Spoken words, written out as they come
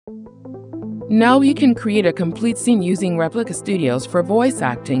Now you can create a complete scene using Replica Studios for voice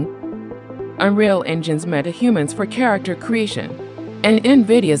acting, Unreal Engine's MetaHumans for character creation, and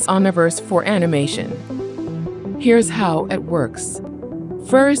NVIDIA's Omniverse for animation. Here's how it works.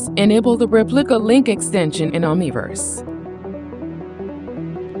 First, enable the Replica link extension in Omniverse.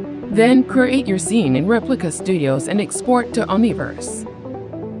 Then create your scene in Replica Studios and export to Omniverse.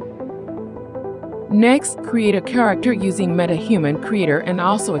 Next, create a character using MetaHuman Creator and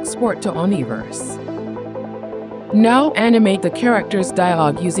also export to Omniverse. Now animate the character's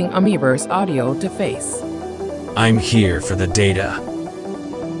dialogue using Omniverse audio to face. I'm here for the data.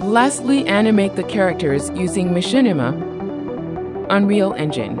 Lastly, animate the characters using Machinima, Unreal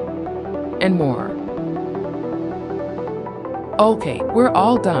Engine, and more. Okay, we're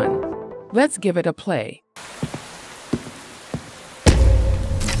all done. Let's give it a play.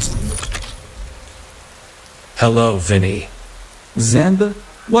 Hello, Vinny. Xander,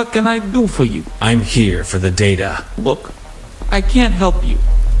 what can I do for you? I'm here for the data. Look, I can't help you.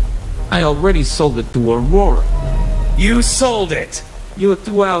 I already sold it to Aurora. You sold it! You're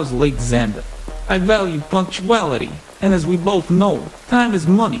 2 hours late, Xander. I value punctuality, and as we both know, time is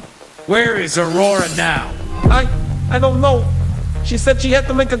money. Where is Aurora now? I don't know. She said she had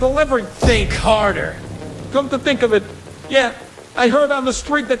to make a delivery. Think harder. Come to think of it, yeah, I heard on the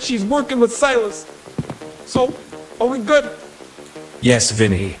street that she's working with Silas. So, are we good? Yes,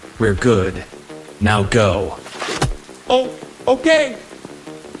 Vinny, we're good. Now go. Oh, okay.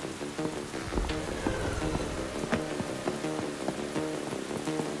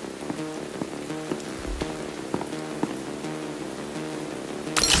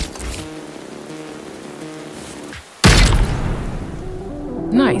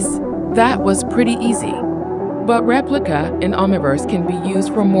 Nice. That was pretty easy. But Replica in Omniverse can be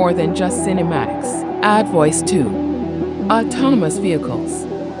used for more than just cinematics. Add voice to autonomous vehicles,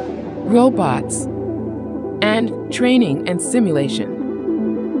 robots, and training and simulation.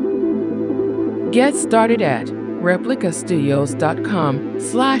 Get started at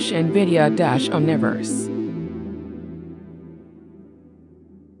replicastudios.com/NVIDIA-Omniverse.